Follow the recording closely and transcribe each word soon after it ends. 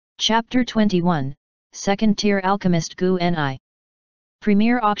Chapter 21, Second-Tier Alchemist Gu Ni.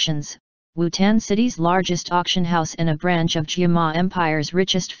 Premier Auctions, Wutan City's largest auction house and a branch of Jiama Empire's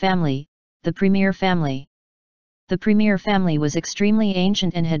richest family, the Premier family. The Premier family was extremely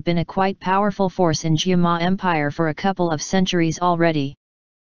ancient and had been a quite powerful force in Jiama Empire for a couple of centuries already.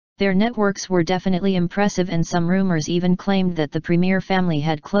 Their networks were definitely impressive, and some rumors even claimed that the Premier family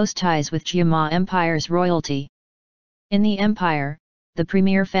had close ties with Jiama Empire's royalty. In the empire, the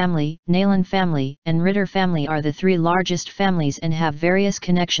Premier family, Nalan family, and Ritter family are the three largest families and have various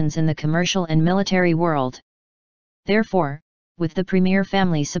connections in the commercial and military world. Therefore, with the Premier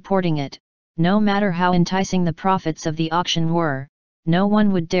family supporting it, no matter how enticing the profits of the auction were, no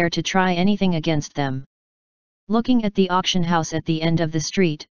one would dare to try anything against them. Looking at the auction house at the end of the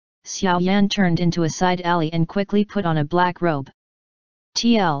street, Xiao Yan turned into a side alley and quickly put on a black robe.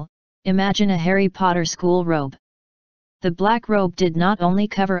 Imagine a Harry Potter school robe. The black robe did not only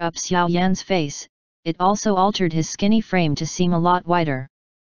cover up Xiao Yan's face, it also altered his skinny frame to seem a lot wider.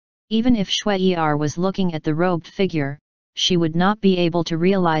 Even if Shui Er was looking at the robed figure, she would not be able to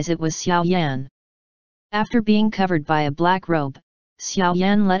realize it was Xiao Yan. After being covered by a black robe, Xiao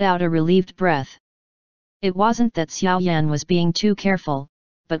Yan let out a relieved breath. It wasn't that Xiao Yan was being too careful,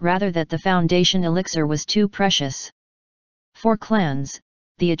 but rather that the foundation elixir was too precious. For clans,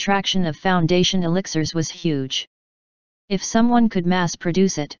 the attraction of foundation elixirs was huge. If someone could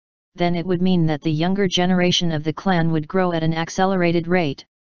mass-produce it, then it would mean that the younger generation of the clan would grow at an accelerated rate,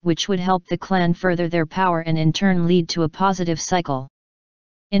 which would help the clan further their power and in turn lead to a positive cycle.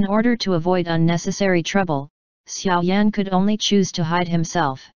 In order to avoid unnecessary trouble, Xiao Yan could only choose to hide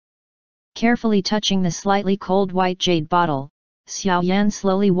himself. Carefully touching the slightly cold white jade bottle, Xiao Yan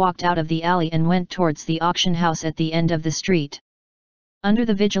slowly walked out of the alley and went towards the auction house at the end of the street. Under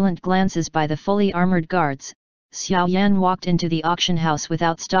the vigilant glances by the fully armored guards, Xiao Yan walked into the auction house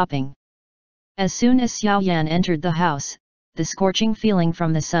without stopping. As soon as Xiao Yan entered the house, the scorching feeling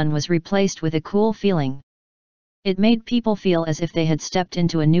from the sun was replaced with a cool feeling. It made people feel as if they had stepped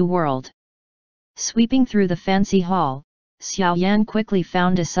into a new world. Sweeping through the fancy hall, Xiao Yan quickly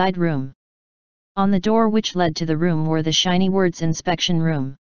found a side room. On the door which led to the room were the shiny words "Inspection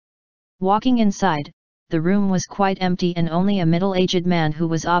Room." Walking inside, the room was quite empty and only a middle-aged man who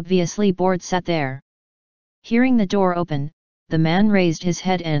was obviously bored sat there. Hearing the door open, the man raised his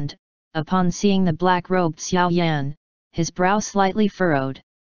head and, upon seeing the black-robed Xiao Yan, his brow slightly furrowed.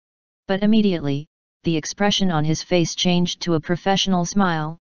 But immediately, the expression on his face changed to a professional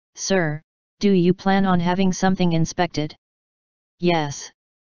smile. "Sir, do you plan on having something inspected?" "Yes."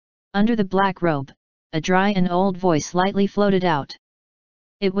 Under the black robe, a dry and old voice lightly floated out.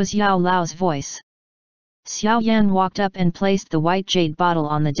 It was Yao Lao's voice. Xiao Yan walked up and placed the white jade bottle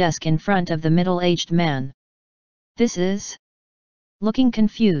on the desk in front of the middle-aged man. "This is?" Looking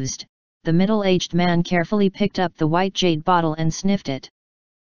confused, the middle-aged man carefully picked up the white jade bottle and sniffed it.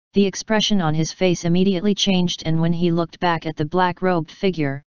 The expression on his face immediately changed, and when he looked back at the black-robed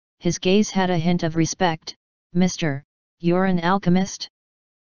figure, his gaze had a hint of respect. "Mister, you're an alchemist?"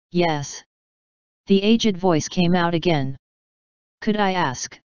 "Yes." The aged voice came out again. "Could I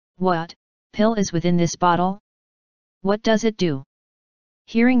ask, what pill is within this bottle? What does it do?"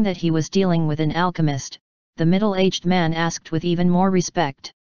 Hearing that he was dealing with an alchemist, the middle-aged man asked with even more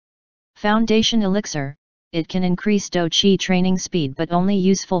respect. "Foundation elixir, it can increase Do Qi training speed but only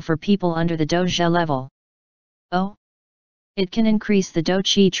useful for people under the Doja level." "Oh? It can increase the Do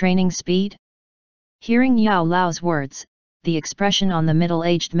Qi training speed?" Hearing Yao Lao's words, the expression on the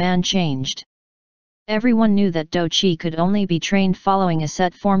middle-aged man changed. Everyone knew that Do Qi could only be trained following a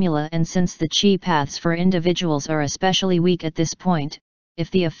set formula, and since the Qi paths for individuals are especially weak at this point,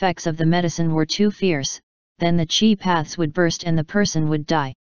 if the effects of the medicine were too fierce, then the Qi paths would burst and the person would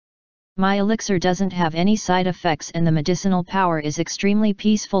die. "My elixir doesn't have any side effects and the medicinal power is extremely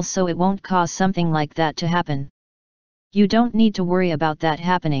peaceful, so it won't cause something like that to happen. You don't need to worry about that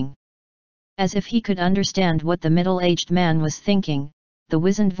happening." As if he could understand what the middle-aged man was thinking, the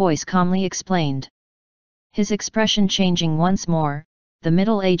wizened voice calmly explained. His expression changing once more, the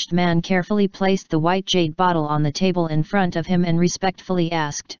middle-aged man carefully placed the white jade bottle on the table in front of him and respectfully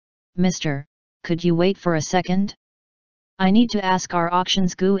asked, "Mister, could you wait for a second? I need to ask our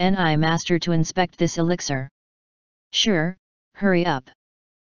auctions Gu Ni master to inspect this elixir." "Sure, hurry up."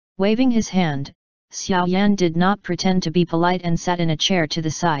 Waving his hand, Xiao Yan did not pretend to be polite and sat in a chair to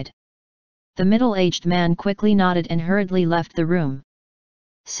the side. The middle-aged man quickly nodded and hurriedly left the room.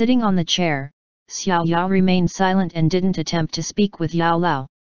 Sitting on the chair, Xiao Yao remained silent and didn't attempt to speak with Yao Lao.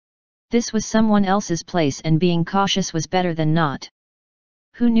 This was someone else's place and being cautious was better than not.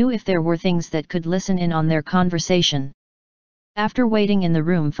 Who knew if there were things that could listen in on their conversation? After waiting in the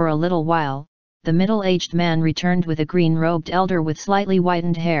room for a little while, the middle-aged man returned with a green-robed elder with slightly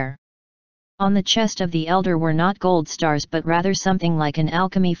whitened hair. On the chest of the elder were not gold stars but rather something like an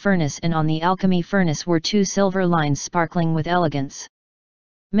alchemy furnace, and on the alchemy furnace were 2 silver lines sparkling with elegance.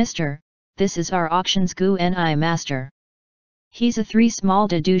 "Mister, this is our auction's Gu Ni master. He's a 3 small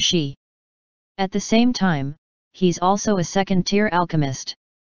dedushi. At the same time, he's also a second-tier alchemist."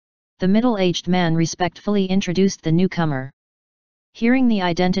 The middle-aged man respectfully introduced the newcomer. Hearing the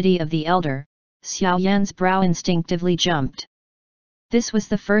identity of the elder, Xiao Yan's brow instinctively jumped. This was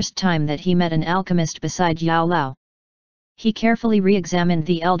the first time that he met an alchemist beside Yao Lao. He carefully re-examined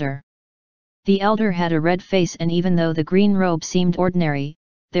the elder. The elder had a red face, and even though the green robe seemed ordinary,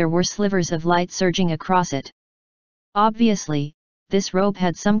 there were slivers of light surging across it. Obviously, this robe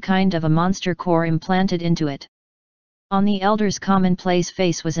had some kind of a monster core implanted into it. On the elder's commonplace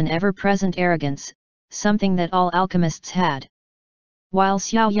face was an ever-present arrogance, something that all alchemists had. While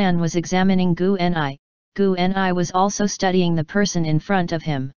Xiao Yan was examining Gu Ni was also studying the person in front of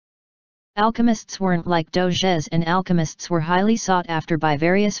him. Alchemists weren't like doges, and alchemists were highly sought after by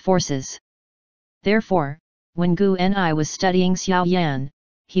various forces. Therefore, when Gu Ni was studying Xiao Yan,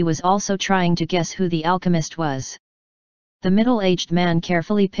 he was also trying to guess who the alchemist was. The middle-aged man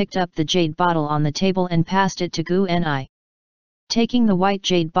carefully picked up the jade bottle on the table and passed it to Gu Ni. Taking the white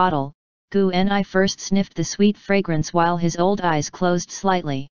jade bottle, Gu Ni first sniffed the sweet fragrance while his old eyes closed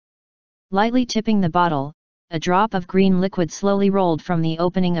slightly. Lightly tipping the bottle, a drop of green liquid slowly rolled from the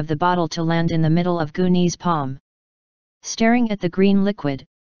opening of the bottle to land in the middle of Gu Ni's palm. Staring at the green liquid,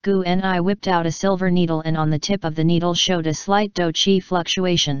 Gu Ni whipped out a silver needle, and on the tip of the needle showed a slight do qi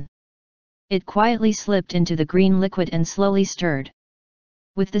fluctuation. It quietly slipped into the green liquid and slowly stirred.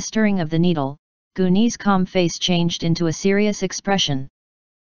 With the stirring of the needle, Gu Ni's calm face changed into a serious expression.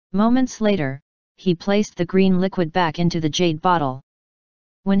 Moments later, he placed the green liquid back into the jade bottle.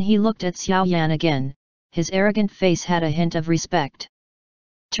 When he looked at Xiao Yan again, his arrogant face had a hint of respect.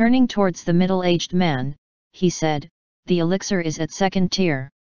 Turning towards the middle-aged man, he said, "The elixir is at second tier.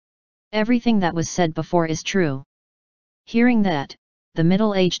 Everything that was said before is true." Hearing that, the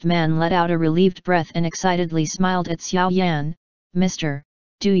middle-aged man let out a relieved breath and excitedly smiled at Xiao Yan. "Mister,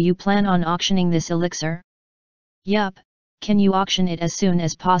 do you plan on auctioning this elixir?" "Yup, can you auction it as soon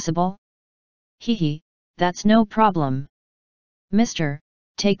as possible?" "Hehe, that's no problem. Mister,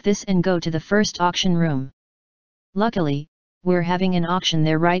 take this and go to the first auction room. Luckily, we're having an auction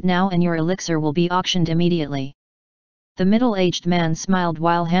there right now and your elixir will be auctioned immediately." The middle-aged man smiled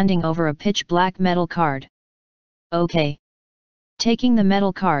while handing over a pitch-black metal card. "Okay." Taking the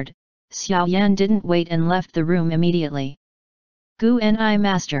metal card, Xiao Yan didn't wait and left the room immediately. "Gu Ni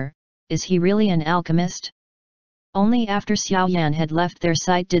master, is he really an alchemist?" Only after Xiao Yan had left their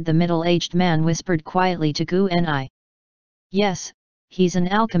sight did the middle-aged man whispered quietly to Gu Ni. "Yes, he's an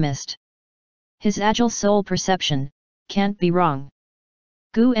alchemist. His agile soul perception can't be wrong."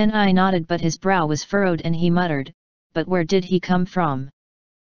 Gu Ni nodded, but his brow was furrowed and he muttered, "But where did he come from?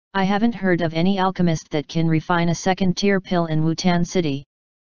 I haven't heard of any alchemist that can refine a second-tier pill in Wutan City.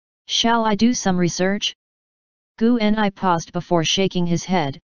 Shall I do some research?" Gu Ni paused before shaking his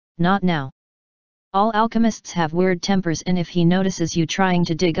head. "Not now. All alchemists have weird tempers, and if he notices you trying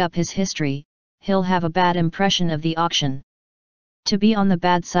to dig up his history, he'll have a bad impression of the auction. To be on the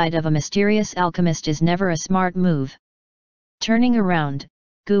bad side of a mysterious alchemist is never a smart move." Turning around,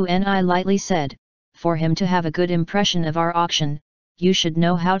 Gu Ni lightly said, "For him to have a good impression of our auction, you should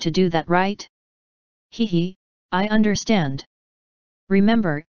know how to do that, right?" "Hehe, I understand.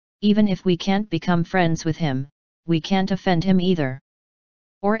 Remember, even if we can't become friends with him, we can't offend him either.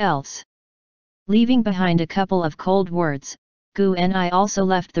 Or else." Leaving behind a couple of cold words, Gu Ni also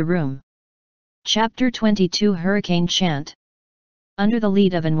left the room. Chapter 22 Hurricane Chant. Under the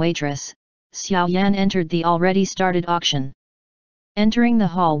lead of an waitress, Xiao Yan entered the already started auction. Entering the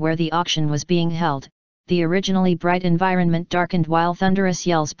hall where the auction was being held, the originally bright environment darkened while thunderous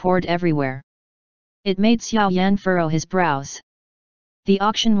yells poured everywhere. It made Xiao Yan furrow his brows. The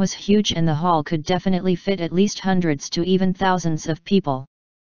auction was huge and the hall could definitely fit at least hundreds to even thousands of people.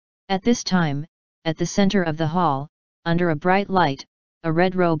 At this time, at the center of the hall, under a bright light, a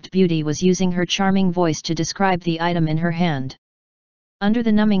red-robed beauty was using her charming voice to describe the item in her hand. Under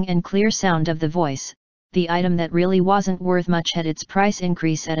the numbing and clear sound of the voice, the item that really wasn't worth much had its price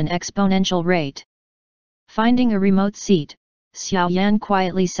increase at an exponential rate. Finding a remote seat, Xiao Yan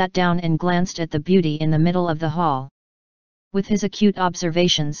quietly sat down and glanced at the beauty in the middle of the hall. With his acute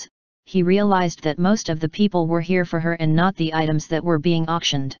observations, he realized that most of the people were here for her and not the items that were being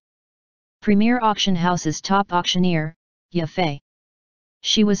auctioned. Premier Auction House's top auctioneer, Ye Fei.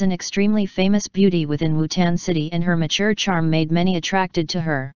 She was an extremely famous beauty within Wutan City and her mature charm made many attracted to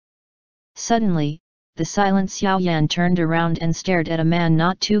her. Suddenly, the silent Xiao Yan turned around and stared at a man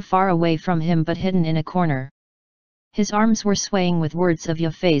not too far away from him but hidden in a corner. His arms were swaying with words of Ye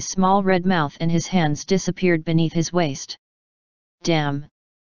Fei's small red mouth and his hands disappeared beneath his waist. Damn!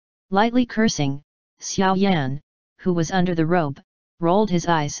 Lightly cursing, Xiao Yan, who was under the robe, rolled his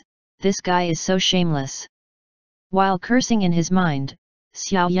eyes, this guy is so shameless. While cursing in his mind,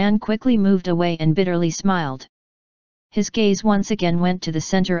 Xiao Yan quickly moved away and bitterly smiled. His gaze once again went to the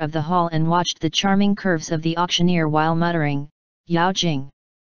center of the hall and watched the charming curves of the auctioneer while muttering, Yao Jing.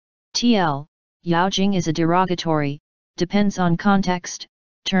 TL, Yao Jing is a derogatory, depends on context,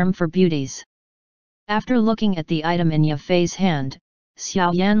 term for beauties. After looking at the item in Ye Fei's hand,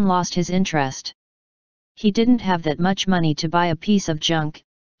 Xiao Yan lost his interest. He didn't have that much money to buy a piece of junk,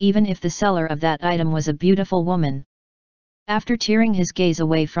 even if the seller of that item was a beautiful woman. After tearing his gaze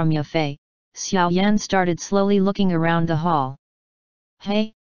away from Ye Fei, Xiao Yan started slowly looking around the hall.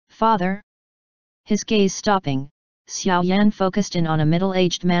 Hey, father! His gaze stopping, Xiao Yan focused in on a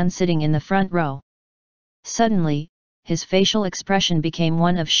middle-aged man sitting in the front row. Suddenly, his facial expression became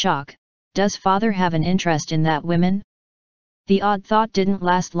one of shock. Does father have an interest in that woman? The odd thought didn't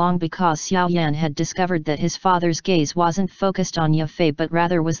last long because Xiao Yan had discovered that his father's gaze wasn't focused on Ye Fei but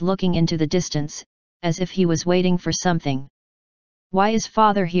rather was looking into the distance, as if he was waiting for something. Why is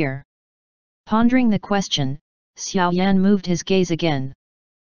father here? Pondering the question, Xiao Yan moved his gaze again.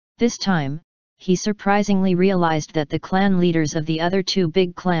 This time, he surprisingly realized that the clan leaders of the other two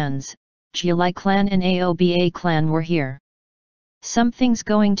big clans, Jialai clan and Aoba clan were here. Something's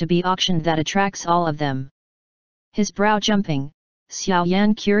going to be auctioned that attracts all of them. His brow jumping, Xiao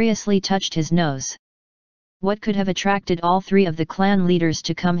Yan curiously touched his nose. What could have attracted all three of the clan leaders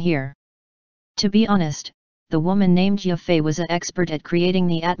to come here? To be honest, the woman named Ye Fei was an expert at creating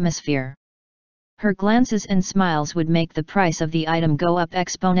the atmosphere. Her glances and smiles would make the price of the item go up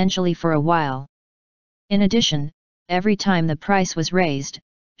exponentially for a while. In addition, every time the price was raised,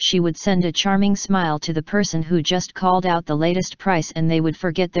 she would send a charming smile to the person who just called out the latest price and they would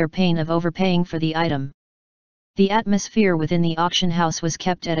forget their pain of overpaying for the item. The atmosphere within the auction house was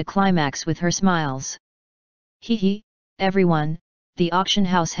kept at a climax with her smiles. Hee, everyone, the auction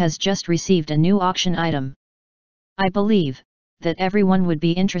house has just received a new auction item. I believe that everyone would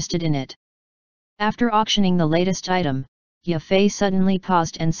be interested in it. After auctioning the latest item, Ye Fei suddenly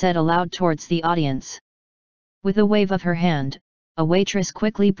paused and said aloud towards the audience. With a wave of her hand, a waitress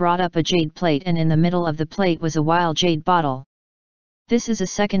quickly brought up a jade plate and in the middle of the plate was a wild jade bottle. This is a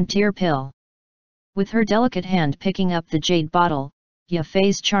second-tier pill. With her delicate hand picking up the jade bottle, Ye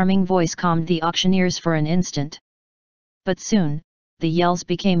Fei's charming voice calmed the auctioneers for an instant. But soon, the yells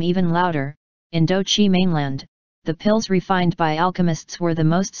became even louder. In Dochi mainland, the pills refined by alchemists were the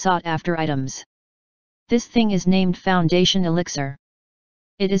most sought-after items. This thing is named Foundation Elixir.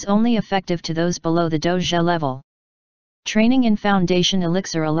 It is only effective to those below the Doja level. Training in Foundation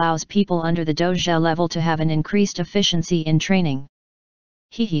Elixir allows people under the Doja level to have an increased efficiency in training.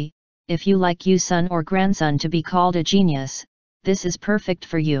 Hehe, if you like your son or grandson to be called a genius, this is perfect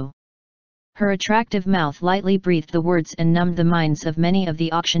for you. Her attractive mouth lightly breathed the words and numbed the minds of many of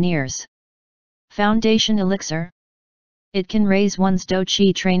the auctioneers. Foundation Elixir? It can raise one's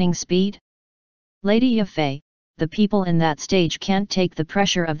Dochi training speed? Lady Ye Fei, the people in that stage can't take the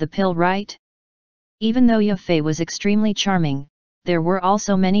pressure of the pill, right? Even though Ye Fei was extremely charming, there were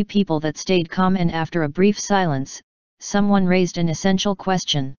also many people that stayed calm and after a brief silence, someone raised an essential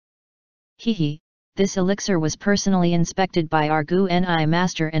question. Hehe, this elixir was personally inspected by our Gu Ni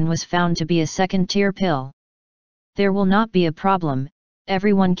master and was found to be a second-tier pill. There will not be a problem,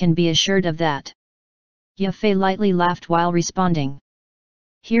 everyone can be assured of that. Ye Fei lightly laughed while responding.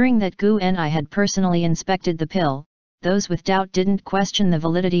 Hearing that Gu Ni had personally inspected the pill, those with doubt didn't question the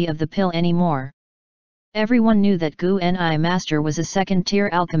validity of the pill anymore. Everyone knew that Gu Ni master was a second-tier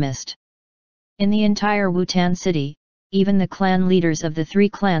alchemist. In the entire Wutan city, even the clan leaders of the three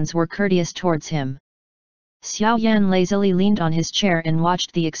clans were courteous towards him. Xiao Yan lazily leaned on his chair and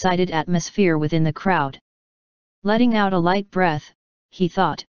watched the excited atmosphere within the crowd. Letting out a light breath, he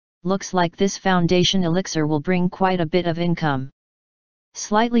thought, looks like this foundation elixir will bring quite a bit of income.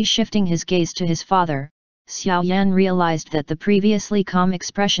 Slightly shifting his gaze to his father, Xiao Yan realized that the previously calm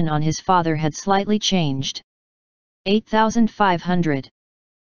expression on his father had slightly changed. 8,500.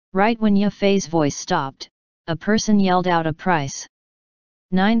 Right when Ye Fei's voice stopped, a person yelled out a price.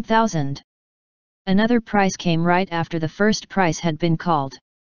 9,000. Another price came right after the first price had been called.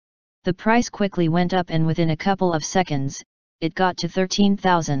 The price quickly went up and within a couple of seconds, it got to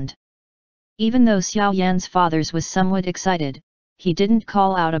 13,000. Even though Xiao Yan's father's was somewhat excited, he didn't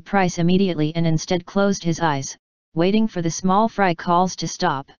call out a price immediately and instead closed his eyes, waiting for the small fry calls to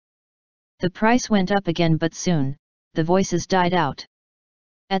stop. The price went up again, but soon, the voices died out.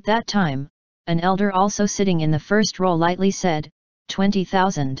 At that time, an elder also sitting in the first row lightly said,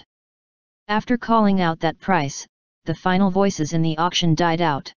 20,000. After calling out that price, the final voices in the auction died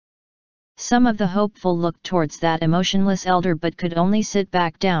out. Some of the hopeful looked towards that emotionless elder but could only sit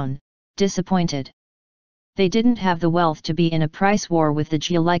back down, disappointed. They didn't have the wealth to be in a price war with the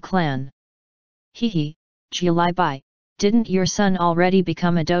Jialai clan. Hehe, Jialai Bai, didn't your son already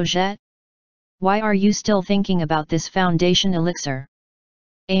become a dojet? Why are you still thinking about this foundation elixir?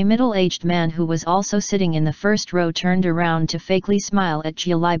 A middle-aged man who was also sitting in the first row turned around to fakely smile at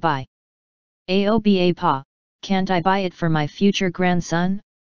Jialai Bai. Aoba pa, can't I buy it for my future grandson?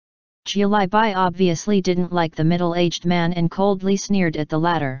 Jialai Bai obviously didn't like the middle-aged man and coldly sneered at the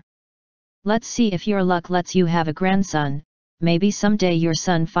latter. Let's see if your luck lets you have a grandson, maybe someday your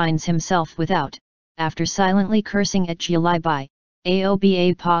son finds himself without. After silently cursing at Jialai Bai,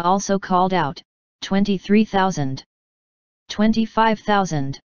 Aoba pa also called out, 23,000.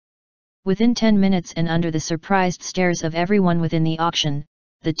 25,000. Within 10 minutes and under the surprised stares of everyone within the auction,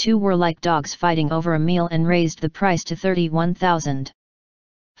 the two were like dogs fighting over a meal and raised the price to 31,000.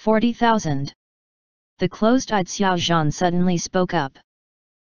 40,000. The closed-eyed Xiao Zhan suddenly spoke up.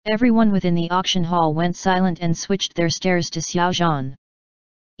 Everyone within the auction hall went silent and switched their stares to Xiao Zhan.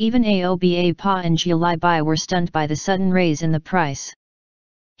 Even Aoba Pa and Jialai Bai were stunned by the sudden raise in the price.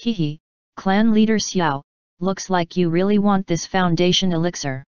 Hehe, clan leader Xiao, looks like you really want this foundation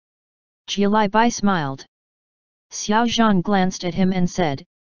elixir. Jialai Bai smiled. Xiao Zhan glanced at him and said,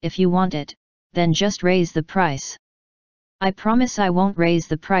 if you want it, then just raise the price. I promise I won't raise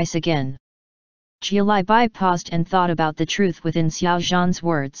the price again. Jialai Bai paused and thought about the truth within Xiao Zhan's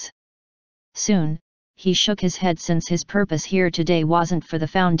words. Soon, he shook his head since his purpose here today wasn't for the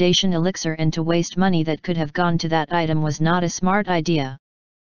foundation elixir and to waste money that could have gone to that item was not a smart idea.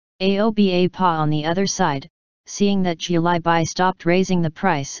 Aoba Pa on the other side, seeing that Jialai Bai stopped raising the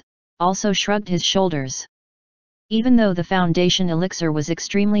price, also shrugged his shoulders. Even though the foundation elixir was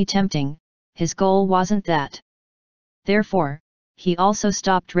extremely tempting, his goal wasn't that. Therefore, he also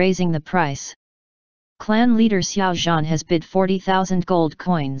stopped raising the price. Clan leader Xiao Zhan has bid 40,000 gold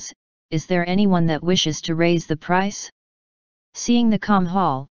coins, is there anyone that wishes to raise the price? Seeing the calm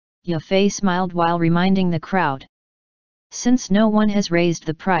hall, Ye Fei smiled while reminding the crowd. Since no one has raised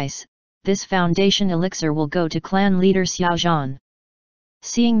the price, this foundation elixir will go to clan leader Xiao Zhan.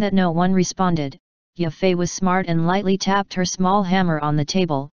 Seeing that no one responded, Ye Fei was smart and lightly tapped her small hammer on the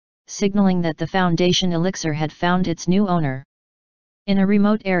table, signaling that the foundation elixir had found its new owner. In a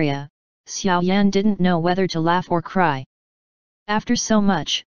remote area, Xiao Yan didn't know whether to laugh or cry. After so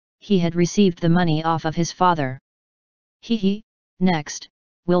much, he had received the money off of his father. Hehe, next,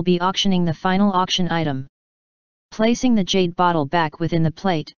 we'll be auctioning the final auction item. Placing the jade bottle back within the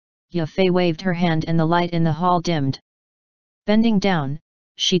plate, Ye Fei waved her hand and the light in the hall dimmed. Bending down,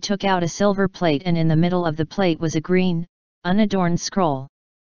 she took out a silver plate and in the middle of the plate was a green, unadorned scroll.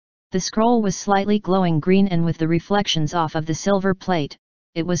 The scroll was slightly glowing green and with the reflections off of the silver plate,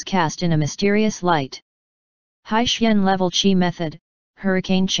 it was cast in a mysterious light. High Xian level Qi method,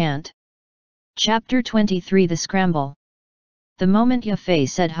 Hurricane Chant. Chapter 23 The Scramble. The moment Ye Fei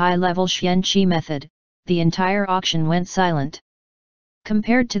said high level Xian Qi method, the entire auction went silent.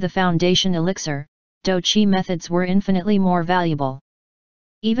 Compared to the foundation elixir, Do Qi methods were infinitely more valuable.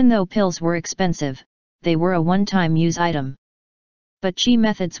 Even though pills were expensive, they were a one-time use item. But Qi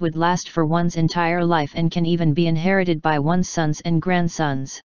methods would last for one's entire life and can even be inherited by one's sons and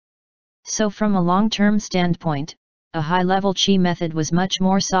grandsons. So from a long-term standpoint, a high-level Qi method was much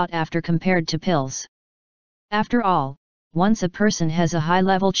more sought after compared to pills. After all, once a person has a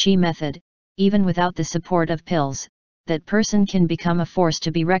high-level Qi method, even without the support of pills, that person can become a force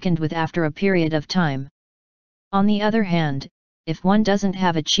to be reckoned with after a period of time. On the other hand, if one doesn't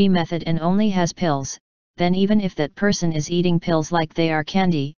have a Qi method and only has pills, then even if that person is eating pills like they are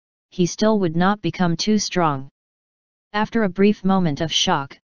candy, he still would not become too strong. After a brief moment of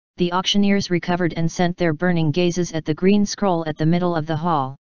shock, the auctioneers recovered and sent their burning gazes at the green scroll at the middle of the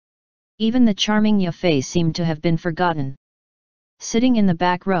hall. Even the charming Ye Fei seemed to have been forgotten. Sitting in the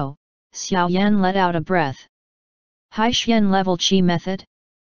back row, Xiao Yan let out a breath. High Xian level Qi method?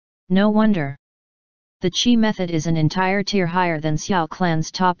 No wonder. The Qi method is an entire tier higher than Xiao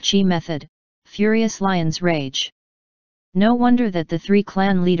clan's top Qi method, Furious Lion's Rage. No wonder that the three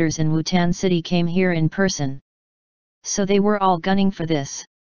clan leaders in Wutan City came here in person. So they were all gunning for this.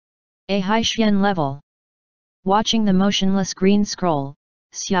 A high Xian level. Watching the motionless green scroll,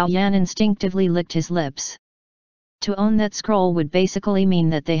 Xiao Yan instinctively licked his lips. To own that scroll would basically mean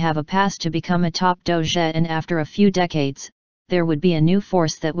that they have a pass to become a top doge, and after a few decades, there would be a new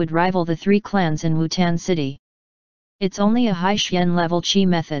force that would rival the 3 clans in Wutan City. It's only a high Xian level Qi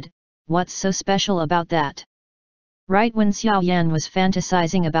method, what's so special about that? Right when Xiao Yan was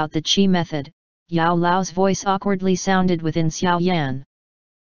fantasizing about the Qi method, Yao Lao's voice awkwardly sounded within Xiao Yan.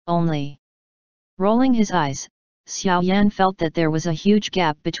 Only. Rolling his eyes, Xiao Yan felt that there was a huge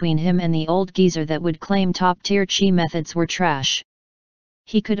gap between him and the old geezer that would claim top-tier Qi methods were trash.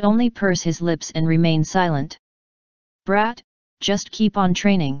 He could only purse his lips and remain silent. Brat, just keep on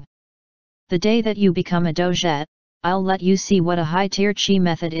training. The day that you become a doge, I'll let you see what a high-tier Qi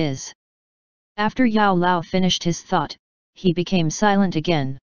method is. After Yao Lao finished his thought, he became silent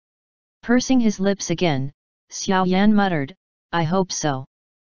again. Pursing his lips again, Xiao Yan muttered, I hope so.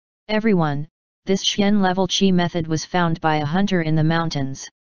 Everyone, this Xian-level Qi method was found by a hunter in the mountains.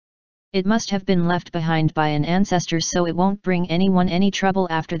 It must have been left behind by an ancestor so it won't bring anyone any trouble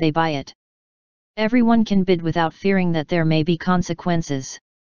after they buy it. Everyone can bid without fearing that there may be consequences.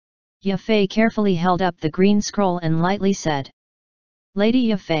 Ye Fei carefully held up the green scroll and lightly said. Lady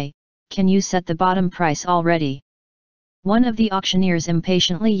Ye Fei, can you set the bottom price already? One of the auctioneers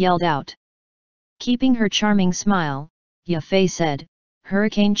impatiently yelled out. Keeping her charming smile, Ye Fei said,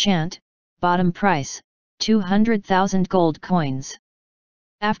 Hurricane chant, bottom price, 200,000 gold coins.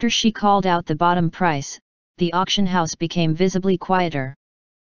 After she called out the bottom price, the auction house became visibly quieter.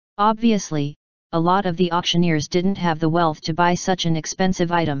 Obviously, a lot of the auctioneers didn't have the wealth to buy such an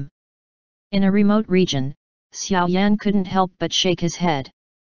expensive item. In a remote region, Xiao Yan couldn't help but shake his head.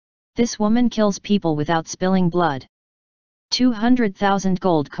 This woman kills people without spilling blood. 200,000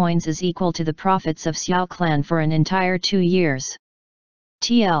 gold coins is equal to the profits of Xiao clan for an entire 2 years.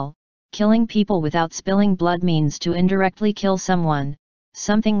 TL, killing people without spilling blood means to indirectly kill someone,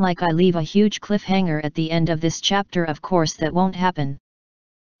 something like I leave a huge cliffhanger at the end of this chapter. Of course that won't happen.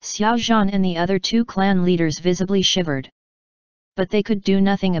 Xiao Zhan and the other 2 clan leaders visibly shivered. But they could do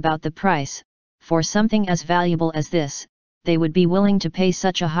nothing about the price. For something as valuable as this, they would be willing to pay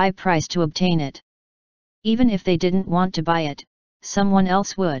such a high price to obtain it. Even if they didn't want to buy it, someone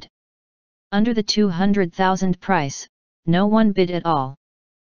else would. Under the 200,000 price, no one bid at all.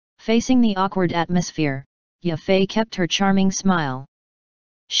 Facing the awkward atmosphere, Ye Fei kept her charming smile.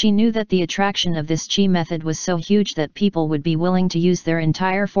 She knew that the attraction of this Qi method was so huge that people would be willing to use their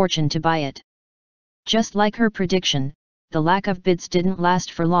entire fortune to buy it. Just like her prediction, the lack of bids didn't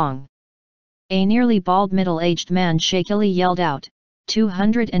last for long. A nearly bald middle-aged man shakily yelled out,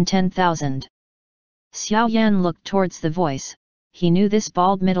 210,000. Xiao Yan looked towards the voice. He knew this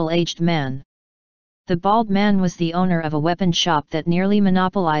bald middle-aged man. The bald man was the owner of a weapon shop that nearly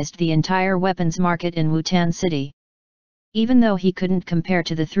monopolized the entire weapons market in Wutan City. Even though he couldn't compare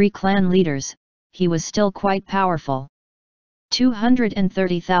to the 3 clan leaders, he was still quite powerful.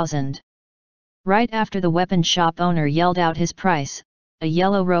 230,000. Right after the weapon shop owner yelled out his price, a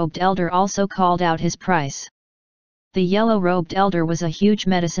yellow-robed elder also called out his price. The yellow-robed elder was a huge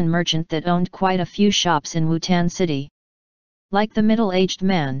medicine merchant that owned quite a few shops in Wutan City. Like the middle-aged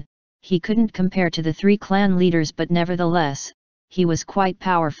man, he couldn't compare to the 3 clan leaders, but nevertheless, he was quite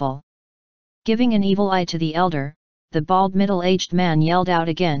powerful. Giving an evil eye to the elder, the bald middle-aged man yelled out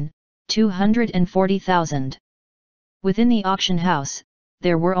again, 240,000. Within the auction house,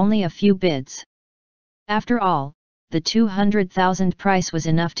 there were only a few bids. After all, the 200,000 price was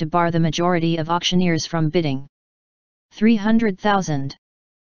enough to bar the majority of auctioneers from bidding. 300,000.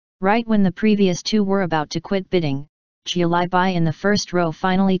 Right when the previous 2 were about to quit bidding, Jialai Bai in the first row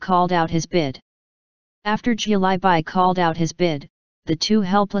finally called out his bid. After Jialai Bai called out his bid, the 2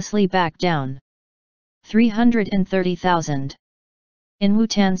 helplessly backed down. 330,000. In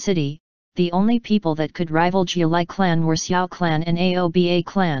Wutan City, the only people that could rival Jialai clan were Xiao clan and AOBA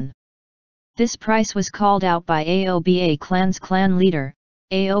clan. This price was called out by AOBA clan's clan leader,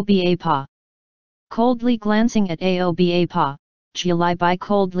 AOBA Pa. Coldly glancing at AOBA Pa, Jialai Bai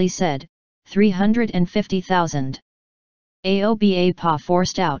coldly said, 350,000. AOBA Pa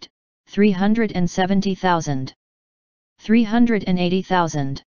forced out, 370,000.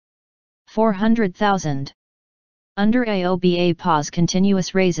 380,000. 400,000. Under AOBA Pa's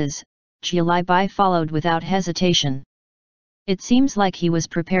continuous raises, Jialai Bai followed without hesitation. It seems like he was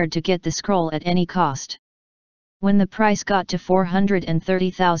prepared to get the scroll at any cost. When the price got to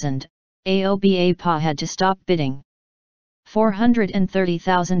 430,000, AOBA Pa had to stop bidding.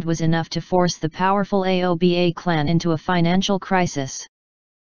 430,000 was enough to force the powerful AOBA clan into a financial crisis.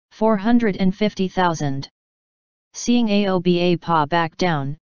 450,000. Seeing AOBA Pa back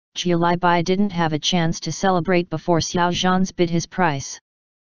down, Jialai Bai didn't have a chance to celebrate before Xiao Zhan's bid his price.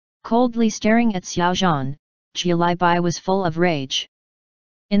 Coldly staring at Xiao Zhan, Jia Bai was full of rage.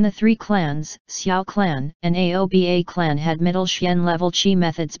 In the three clans, Xiao clan and Aoba clan had middle Xian level Qi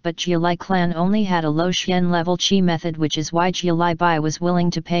methods, but Jia clan only had a low Xian level Qi method, which is why Jia Bai was willing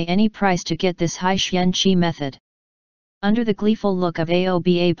to pay any price to get this high Xian Qi method. Under the gleeful look of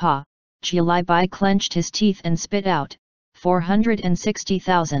Aoba Pa, Jia Bai clenched his teeth and spit out,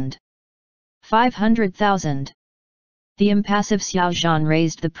 460,000. 500,000. The impassive Xiao Zhan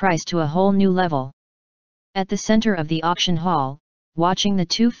raised the price to a whole new level. At the center of the auction hall, watching the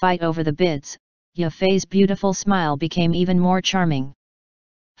two fight over the bids, Ye Fei's beautiful smile became even more charming.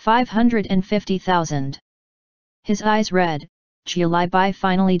 550,000. His eyes red, Jia Bai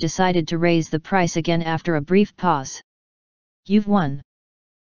finally decided to raise the price again after a brief pause. You've won.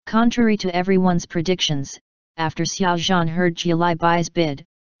 Contrary to everyone's predictions, after Xiao Zhan heard Jia Bai's bid,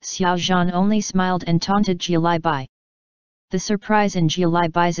 Xiao Zhan only smiled and taunted Jia Bai. The surprise in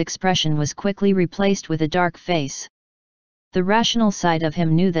Jia Bai's expression was quickly replaced with a dark face. The rational side of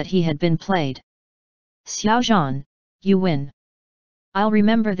him knew that he had been played. Xiao Zhan, you win. I'll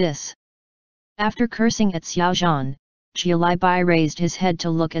remember this. After cursing at Xiao Zhan, Jia Bai raised his head to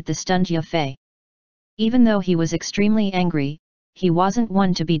look at the stunned Ye Fei. Even though he was extremely angry, he wasn't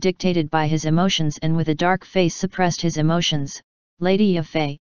one to be dictated by his emotions, and with a dark face suppressed his emotions. Lady Ye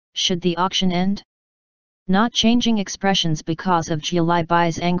Fei, should the auction end? Not changing expressions because of Jia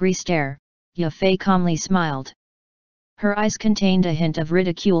Bai's angry stare, Ye Fei calmly smiled. Her eyes contained a hint of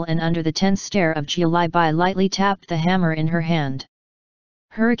ridicule, and under the tense stare of Jia Bai lightly tapped the hammer in her hand.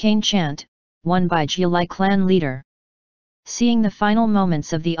 Hurricane chant, won by Jia clan leader. Seeing the final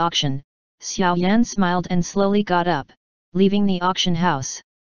moments of the auction, Xiao Yan smiled and slowly got up, leaving the auction house.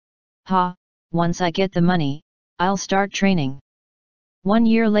 Ha, once I get the money, I'll start training. 1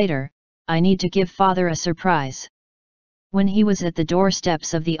 year later, I need to give father a surprise. When he was at the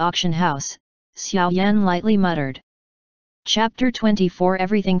doorsteps of the auction house, Xiao Yan lightly muttered. Chapter 24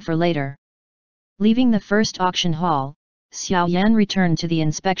 Everything for later. Leaving the first auction hall, Xiao Yan returned to the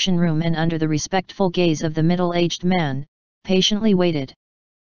inspection room and under the respectful gaze of the middle-aged man, patiently waited.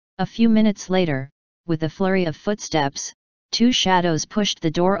 A few minutes later, with a flurry of footsteps, two shadows pushed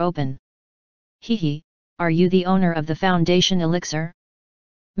the door open. Hehe, are you the owner of the Foundation Elixir?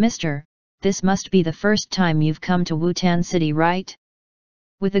 Mister, this must be the first time you've come to Wutan City, right?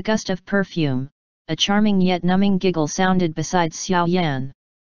 With a gust of perfume, a charming yet numbing giggle sounded beside Xiao Yan.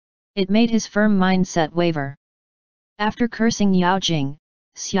 It made his firm mindset waver. After cursing Yao Jing,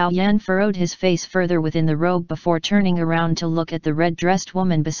 Xiao Yan furrowed his face further within the robe before turning around to look at the red-dressed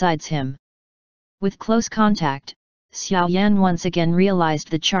woman besides him. With close contact, Xiao Yan once again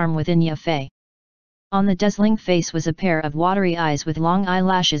realized the charm within Ye Fei. On the dazzling face was a pair of watery eyes with long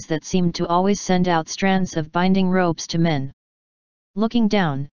eyelashes that seemed to always send out strands of binding ropes to men. Looking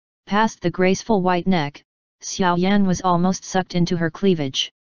down, past the graceful white neck, Xiao Yan was almost sucked into her cleavage.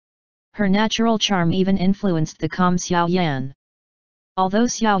 Her natural charm even influenced the calm Xiao Yan. Although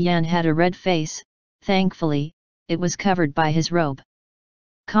Xiao Yan had a red face, thankfully, it was covered by his robe.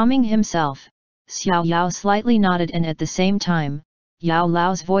 Calming himself, Xiao Yao slightly nodded, and at the same time, Yao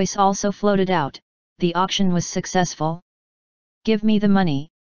Lao's voice also floated out, the auction was successful. Give me the money,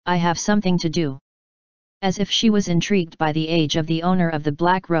 I have something to do. As if she was intrigued by the age of the owner of the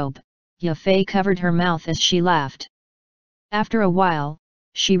black robe, Ye Fei covered her mouth as she laughed. After a while,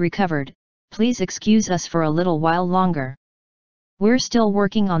 she recovered. Please excuse us for a little while longer. We're still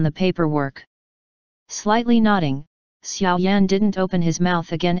working on the paperwork. Slightly nodding, Xiao Yan didn't open his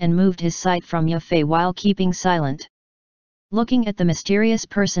mouth again and moved his sight from Ye Fei while keeping silent. Looking at the mysterious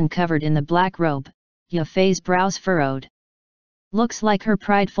person covered in the black robe, Ye Fei's brows furrowed. Looks like her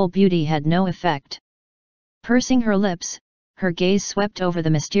prideful beauty had no effect. Pursing her lips, her gaze swept over the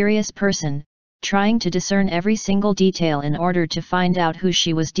mysterious person, trying to discern every single detail in order to find out who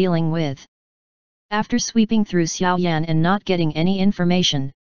she was dealing with. After sweeping through Xiao Yan and not getting any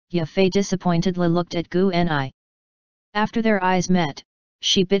information, Ye Fei disappointedly looked at Gu Ni. After their eyes met,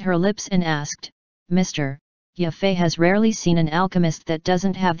 she bit her lips and asked, Mr. Ye Fei has rarely seen an alchemist that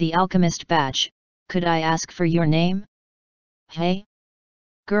doesn't have the alchemist badge, could I ask for your name? Hey?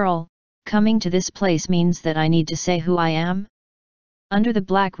 Girl, coming to this place means that I need to say who I am? Under the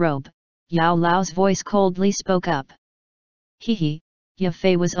black robe, Yao Lao's voice coldly spoke up. Hehe, Ye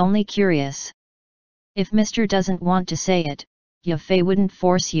Fei was only curious. If Mr. doesn't want to say it, Ye Fei wouldn't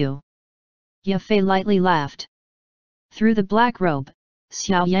force you. Ye Fei lightly laughed. Through the black robe,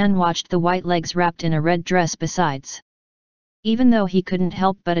 Xiao Yan watched the white legs wrapped in a red dress besides. Even though he couldn't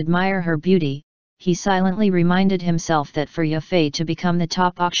help but admire her beauty, he silently reminded himself that for Ye Fei to become the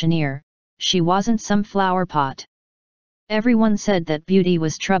top auctioneer, she wasn't some flower pot. Everyone said that beauty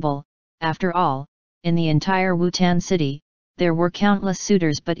was trouble, after all, in the entire Wutan city, there were countless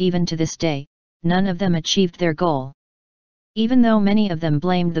suitors, but even to this day, none of them achieved their goal. Even though many of them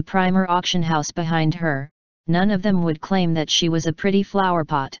blamed the primer auction house behind her, none of them would claim that she was a pretty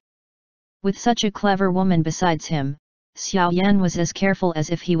flowerpot. With such a clever woman besides him, Xiao Yan was as careful as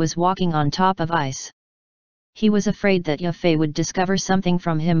if he was walking on top of ice. He was afraid that Ye Fei would discover something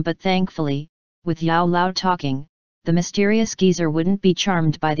from him, but thankfully, with Yao Lao talking, the mysterious geezer wouldn't be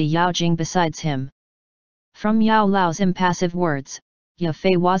charmed by the Yao Jing besides him. From Yao Lao's impassive words, Ye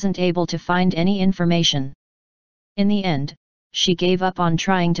Fei wasn't able to find any information. In the end, she gave up on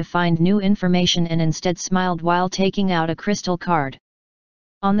trying to find new information and instead smiled while taking out a crystal card.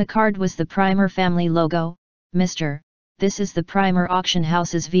 On the card was the Primer family logo. "Mr. This is the Primer Auction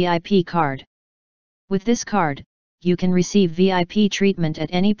House's VIP card. With this card, you can receive VIP treatment at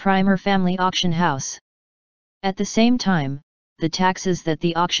any Primer family auction house. At the same time, the taxes that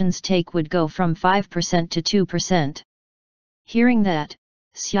the auctions take would go from 5% to 2%. Hearing that,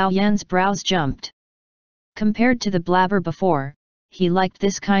 Xiao Yan's brows jumped. Compared to the blabber before, he liked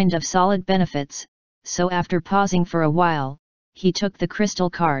this kind of solid benefits, so after pausing for a while, he took the crystal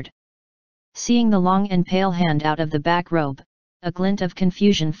card. Seeing the long and pale hand out of the back robe, a glint of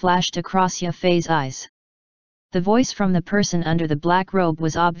confusion flashed across Ye Fei's eyes. The voice from the person under the black robe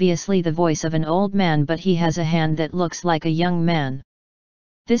was obviously the voice of an old man, but he has a hand that looks like a young man.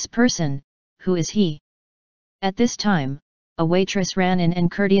 This person, who is he? At this time, a waitress ran in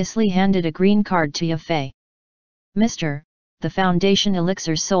and courteously handed a green card to Ye Fei. "Mr. The Foundation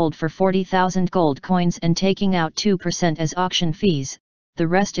elixir sold for 40,000 gold coins and taking out 2% as auction fees, the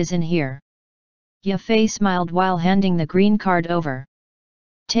rest is in here." Ye Fei smiled while handing the green card over.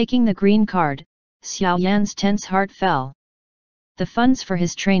 Taking the green card, Xiao Yan's tense heart fell. The funds for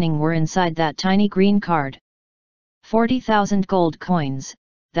his training were inside that tiny green card. 40,000 gold coins,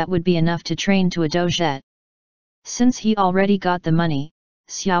 that would be enough to train to a dojet. Since he already got the money,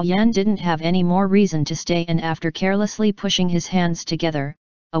 Xiao Yan didn't have any more reason to stay, and after carelessly pushing his hands together,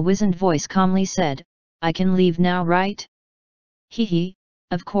 a wizened voice calmly said, "I can leave now, right?" "Hee,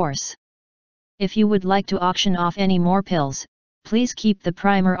 of course. If you would like to auction off any more pills, please keep the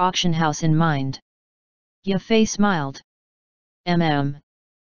Primer auction house in mind." Ye Fei smiled.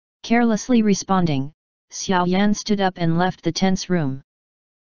 Carelessly responding, Xiao Yan stood up and left the tense room.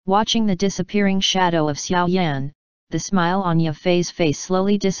 Watching the disappearing shadow of Xiao Yan, the smile on Ye Fei's face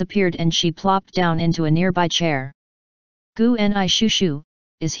slowly disappeared and she plopped down into a nearby chair. "Gu Ni Shushu,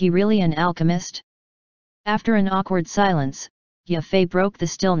 is he really an alchemist?" After an awkward silence, Ye Fei broke the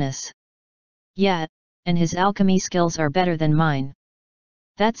stillness. "Yeah, and his alchemy skills are better than mine.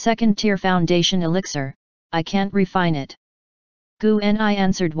 That second-tier foundation elixir, I can't refine it." Gu Ni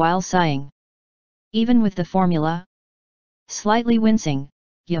answered while sighing. "Even with the formula?" Slightly wincing,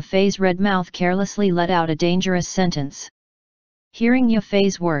 Ye Fei's red mouth carelessly let out a dangerous sentence. Hearing Ye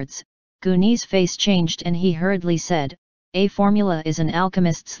Fei's words, Gu Ni's face changed and he hurriedly said, "A formula is an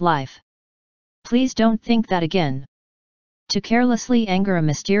alchemist's life. Please don't think that again. To carelessly anger a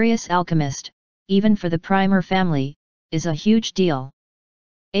mysterious alchemist, even for the Primer family, is a huge deal.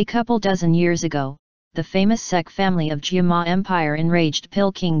 A couple dozen years ago, the famous Sek family of Jiama Empire enraged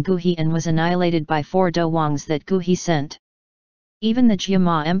Pil King Guhi and was annihilated by 4 dowangs that Guhi sent. Even the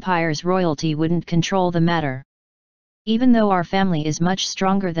Jiama Empire's royalty wouldn't control the matter. Even though our family is much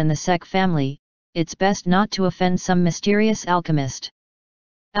stronger than the Sek family, it's best not to offend some mysterious alchemist.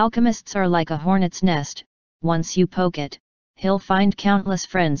 Alchemists are like a hornet's nest, once you poke it, he'll find countless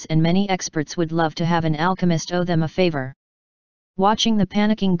friends, and many experts would love to have an alchemist owe them a favor." Watching the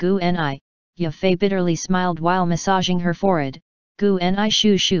panicking Gu Ni, Ye Fei bitterly smiled while massaging her forehead. "Gu Ni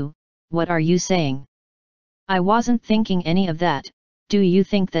Shushu, what are you saying? I wasn't thinking any of that. Do you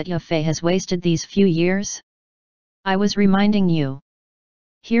think that Ye Fei has wasted these few years? I was reminding you."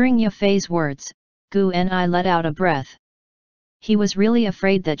 Hearing Ye Fei's words, Gu Ni let out a breath. He was really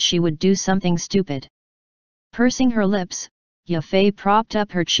afraid that she would do something stupid. Pursing her lips, Ye Fei propped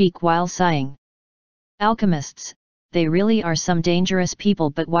up her cheek while sighing. "Alchemists, they really are some dangerous people,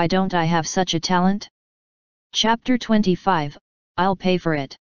 but why don't I have such a talent?" Chapter 25, I'll pay for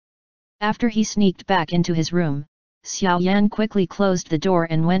it. After he sneaked back into his room, Xiao Yan quickly closed the door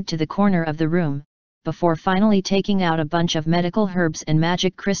and went to the corner of the room, before finally taking out a bunch of medical herbs and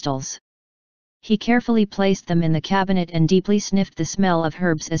magic crystals. He carefully placed them in the cabinet and deeply sniffed the smell of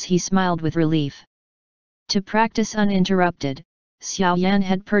herbs as he smiled with relief. To practice uninterrupted, Xiao Yan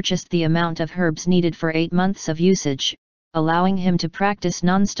had purchased the amount of herbs needed for 8 months of usage, allowing him to practice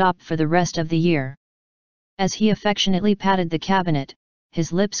non-stop for the rest of the year. As he affectionately patted the cabinet,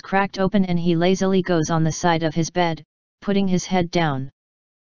 his lips cracked open and he lazily goes on the side of his bed, putting his head down.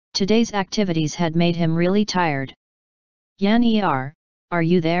 Today's activities had made him really tired. Yan are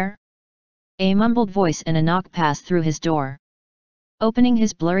you there? A mumbled voice and a knock passed through his door. Opening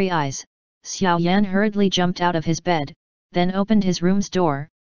his blurry eyes, Xiao Yan hurriedly jumped out of his bed, then opened his room's door,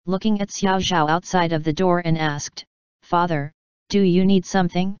 looking at Xiao Zhao outside of the door and asked, "Father, do you need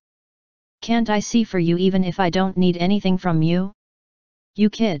something? Can't I see for you even if I don't need anything from you? You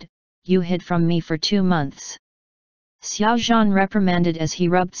kid, you hid from me for 2 months." Xiao Zhan reprimanded as he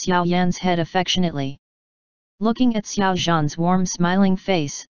rubbed Xiao Yan's head affectionately. Looking at Xiao Zhan's warm smiling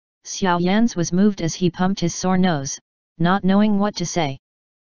face, Xiao Yan's was moved as he pumped his sore nose, not knowing what to say.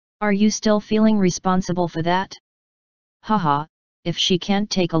 "Are you still feeling responsible for that? Haha, if she can't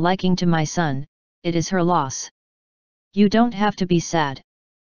take a liking to my son, it is her loss. You don't have to be sad.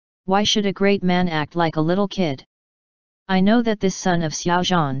 Why should a great man act like a little kid? I know that this son of Xiao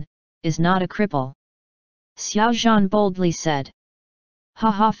Zhan is not a cripple." Xiao Zhan boldly said.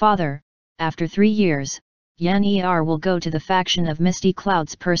 "Haha father, after 3 years, Yan will go to the faction of Misty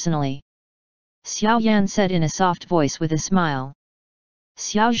Clouds personally," Xiao Yan said in a soft voice with a smile.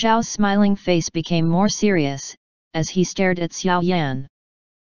 Xiao Zhao's smiling face became more serious, as he stared at Xiao Yan.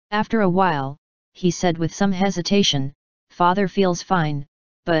 After a while, he said with some hesitation, "Father feels fine,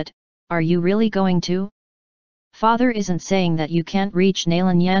 but, are you really going to? Father isn't saying that you can't reach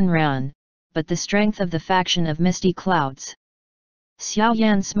Nalan Yanran, but the strength of the faction of Misty Clouds." Xiao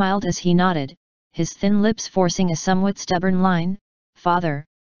Yan smiled as he nodded, his thin lips forcing a somewhat stubborn line, "Father,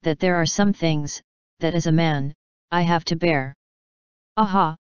 that there are some things, that as a man, I have to bear.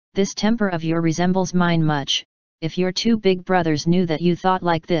 Aha, this temper of yours resembles mine much. If your 2 big brothers knew that you thought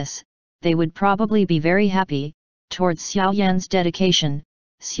like this, they would probably be very happy." Towards Xiao Yan's dedication,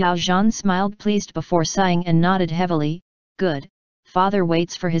 Xiao Zhan smiled pleased before sighing and nodded heavily, "Good, father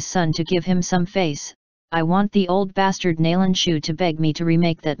waits for his son to give him some face. I want the old bastard Nalan Shu to beg me to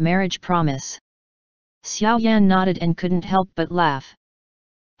remake that marriage promise." Xiao Yan nodded and couldn't help but laugh.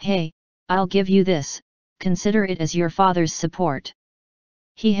 "Hey, I'll give you this, consider it as your father's support."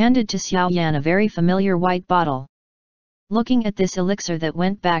 He handed to Xiao Yan a very familiar white bottle. Looking at this elixir that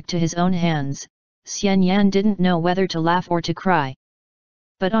went back to his own hands, Xian Yan didn't know whether to laugh or to cry.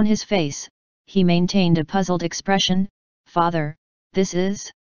 But on his face, he maintained a puzzled expression. "Father, this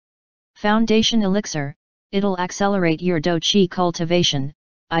is Foundation Elixir, it'll accelerate your dou qi cultivation,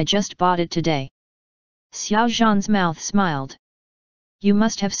 I just bought it today." Xiao Zhan's mouth smiled. "You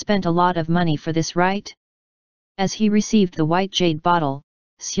must have spent a lot of money for this, right?" As he received the white jade bottle,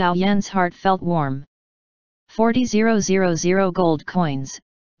 Xiao Yan's heart felt warm. 40,000 gold coins,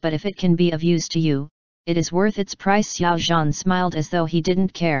 but if it can be of use to you, it is worth its price. Xiao Zhan smiled as though he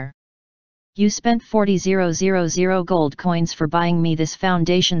didn't care. "You spent 40,000 gold coins for buying me this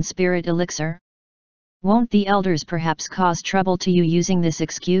Foundation Spirit Elixir? Won't the elders perhaps cause trouble to you using this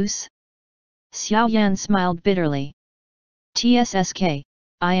excuse?" Xiao Yan smiled bitterly. "Tsk,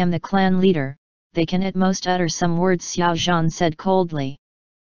 I am the clan leader, they can at most utter some words," Xiao Zhan said coldly.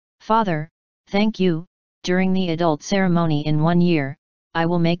 "Father, thank you, during the adult ceremony in 1 year, I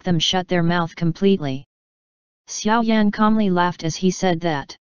will make them shut their mouth completely." Xiao Yan calmly laughed as he said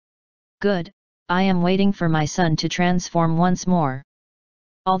that. "Good, I am waiting for my son to transform once more."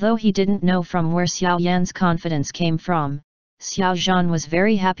 Although he didn't know from where Xiao Yan's confidence came from, Xiao Zhan was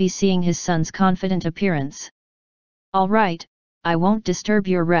very happy seeing his son's confident appearance. "All right, I won't disturb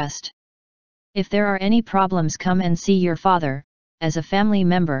your rest. If there are any problems, come and see your father. As a family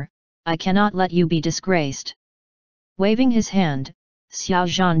member, I cannot let you be disgraced." Waving his hand, Xiao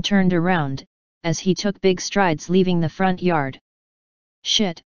Zhan turned around, as he took big strides leaving the front yard.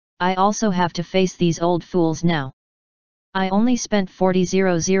 "Shit, I also have to face these old fools now. I only spent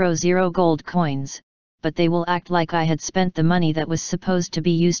 40,000 gold coins, but they will act like I had spent the money that was supposed to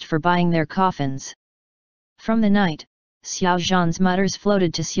be used for buying their coffins." From the night, Xiao Zhan's mutters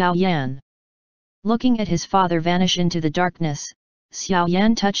floated to Xiao Yan. Looking at his father vanish into the darkness, Xiao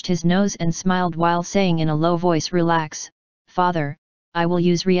Yan touched his nose and smiled while saying in a low voice, "Relax, father, I will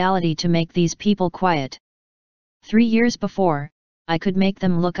use reality to make these people quiet. 3 years before, I could make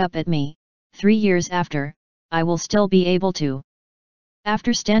them look up at me, 3 years after, I will still be able to."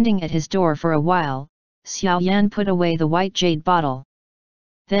 After standing at his door for a while, Xiao Yan put away the white jade bottle.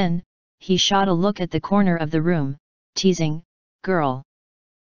 Then, he shot a look at the corner of the room, teasing, "Girl,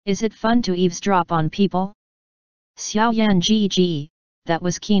 is it fun to eavesdrop on people? Xiao Yan GG, that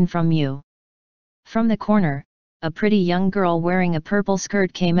was keen from you." From the corner, a pretty young girl wearing a purple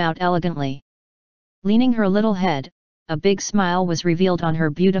skirt came out elegantly. Leaning her little head, a big smile was revealed on her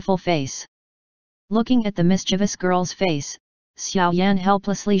beautiful face. Looking at the mischievous girl's face, Xiao Yan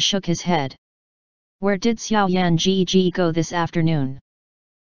helplessly shook his head. Where did Xiao Yan GG go this afternoon?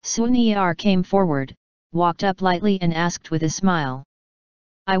 Sun Er came forward, walked up lightly and asked with a smile.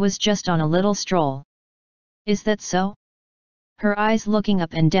 I was just on a little stroll. Is that so? Her eyes looking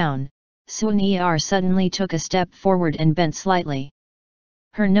up and down, Sun Er suddenly took a step forward and bent slightly.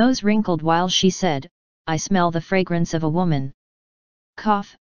 Her nose wrinkled while she said, I smell the fragrance of a woman.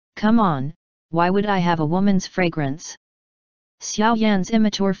 Cough, come on, why would I have a woman's fragrance? Xiao Yan's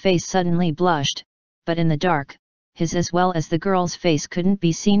immature face suddenly blushed, but in the dark, his as well as the girl's face couldn't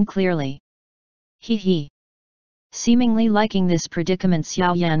be seen clearly. He he. Seemingly liking this predicament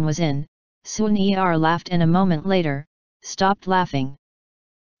Xiao Yan was in, Sun Er laughed and a moment later, stopped laughing.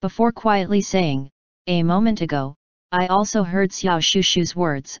 Before quietly saying, a moment ago, I also heard Xiao Shushu's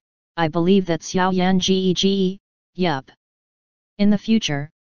words, I believe that Xiao Yan ge, yup. In the future,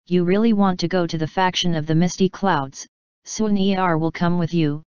 you really want to go to the faction of the Misty Clouds, Sun Er will come with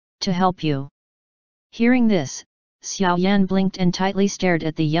you, to help you. Hearing this, Xiao Yan blinked and tightly stared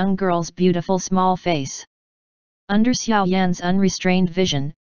at the young girl's beautiful small face. Under Xiao Yan's unrestrained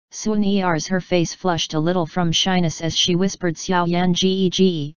vision, Sun Er's her face flushed a little from shyness as she whispered Xiao Yan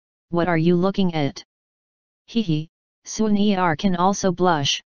ge, what are you looking at? Hehe, Sun Er can also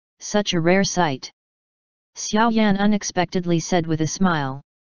blush, such a rare sight. Xiao Yan unexpectedly said with a smile.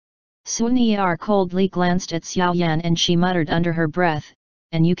 Sun Er coldly glanced at Xiao Yan and she muttered under her breath,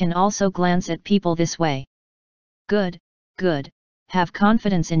 and you can also glance at people this way. Good, good, have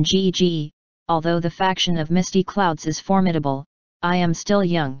confidence in ge, although the faction of Misty Clouds is formidable, I am still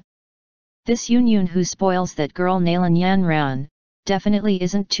young. This Yun Yun who spoils that girl Nalan Yan Ran, definitely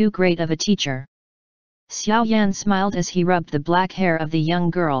isn't too great of a teacher. Xiao Yan smiled as he rubbed the black hair of the young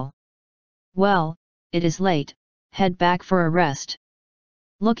girl. Well, it is late, head back for a rest.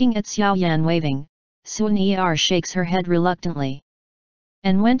 Looking at Xiao Yan waving, Sun Er shakes her head reluctantly.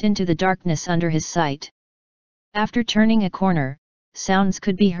 And went into the darkness under his sight. After turning a corner, sounds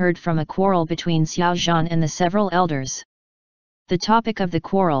could be heard from a quarrel between Xiao Zhan and the several elders. The topic of the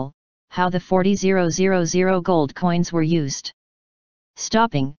quarrel, how the 40,000 gold coins were used.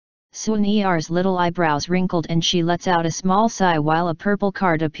 Stopping, Sun Er's little eyebrows wrinkled and she lets out a small sigh while a purple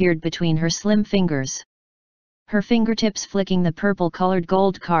card appeared between her slim fingers. Her fingertips flicking the purple-colored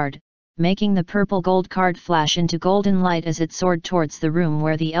gold card, making the purple gold card flash into golden light as it soared towards the room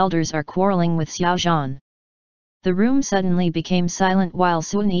where the elders are quarreling with Xiao Zhan. The room suddenly became silent while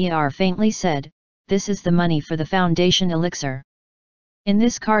Sun Er faintly said, this is the money for the foundation elixir. In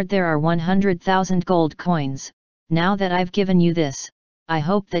this card there are 100,000 gold coins, now that I've given you this, I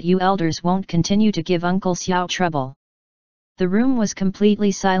hope that you elders won't continue to give Uncle Xiao trouble. The room was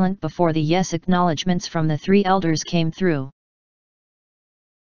completely silent before the yes acknowledgements from the three elders came through.